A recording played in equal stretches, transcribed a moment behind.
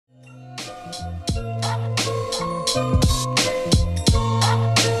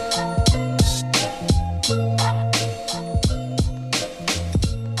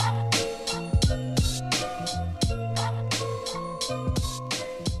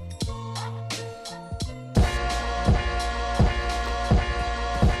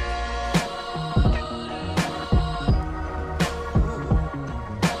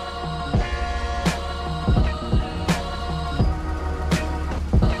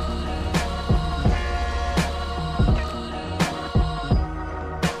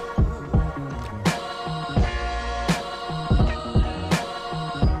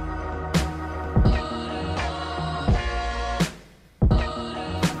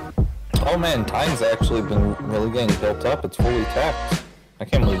Oh man, time's actually been really getting built up. It's fully tapped. I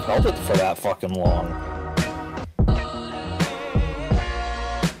can't believe held it for that fucking long.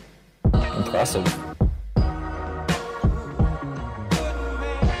 Impressive.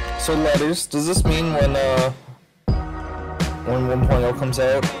 So letters, does this mean when 1.0 comes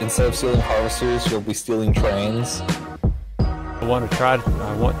out, instead of stealing harvesters, you'll be stealing trains? I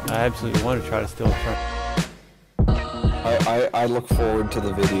absolutely want to try to steal a train. I look forward to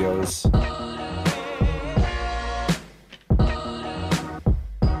the videos.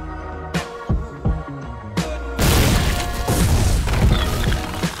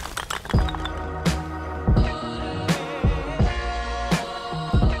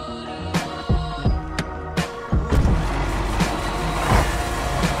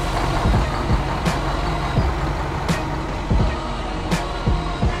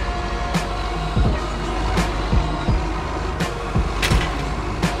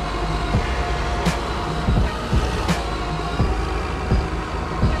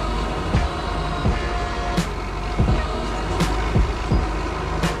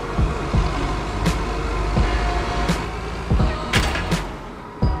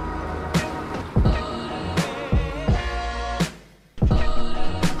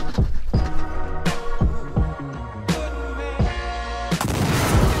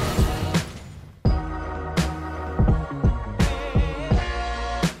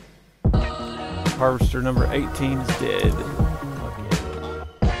 Harvester number 18 is dead.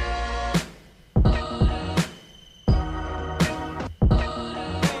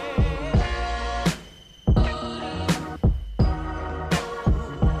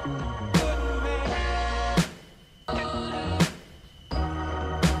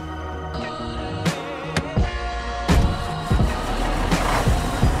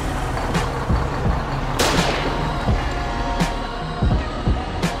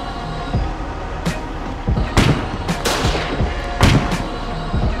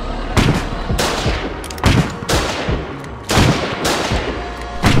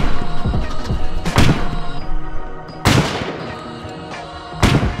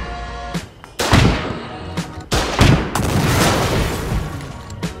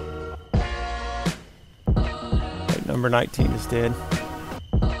 Number 19 is dead.